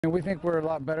And we think we're a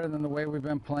lot better than the way we've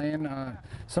been playing.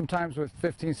 Sometimes with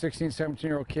 15, 16,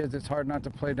 17-year-old kids, it's hard not to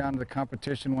play down to the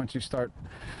competition once you start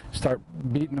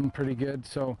beating them pretty good.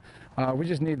 So we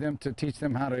just need them to teach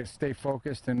them how to stay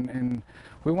focused, and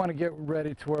we want to get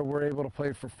ready to where we're able to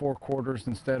play for 4 quarters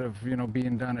instead of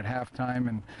being done at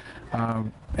halftime.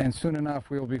 And soon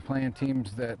enough, we will be playing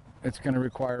teams that it's going to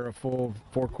require a full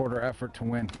 4-quarter effort to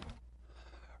win.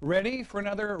 Ready for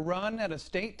another run at a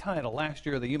state title. Last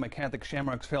year, the Yuma Catholic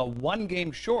Shamrocks fell 1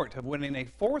 game short of winning a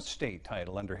 4th state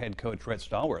title under head coach Rhett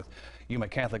Stallworth. Yuma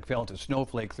Catholic fell to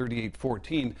Snowflake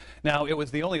 38-14. Now, it was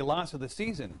the only loss of the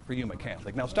season for Yuma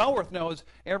Catholic. Now, Stallworth knows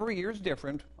every year is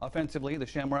different. Offensively, the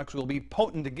Shamrocks will be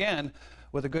potent again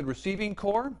with a good receiving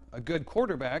core, a good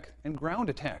quarterback, and ground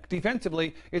attack.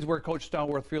 Defensively is where Coach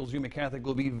Stallworth feels Yuma Catholic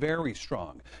will be very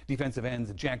strong. Defensive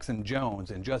ends Jackson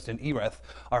Jones and Justin Ereth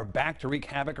are back to wreak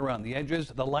havoc around the edges.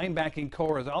 The linebacking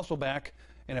core is also back,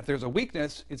 and if there's a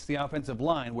weakness, it's the offensive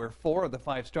line, where 4 of the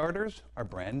 5 starters are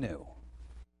brand new.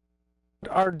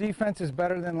 Our defense is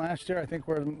better than last year. I think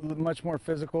we're much more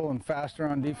physical and faster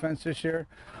on defense this year.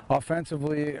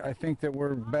 Offensively, I think that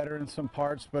we're better in some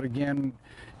parts, but again,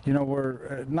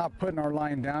 we're not putting our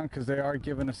line down because they are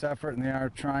giving us effort and they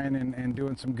are trying and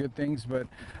doing some good things, but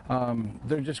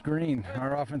they're just green.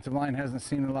 Our offensive line hasn't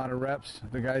seen a lot of reps,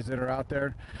 the guys that are out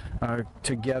there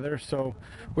together, so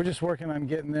we're just working on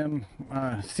getting them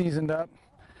seasoned up.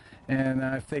 And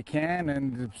if they can,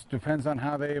 and it depends on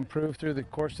how they improve through the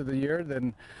course of the year,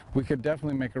 then we could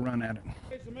definitely make a run at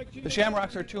it. The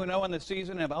Shamrocks are 2-0 in the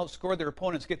season and have outscored their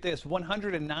opponents, get this,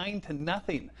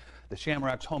 109-0. The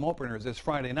Shamrocks home opener is this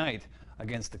Friday night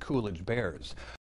against the Coolidge Bears.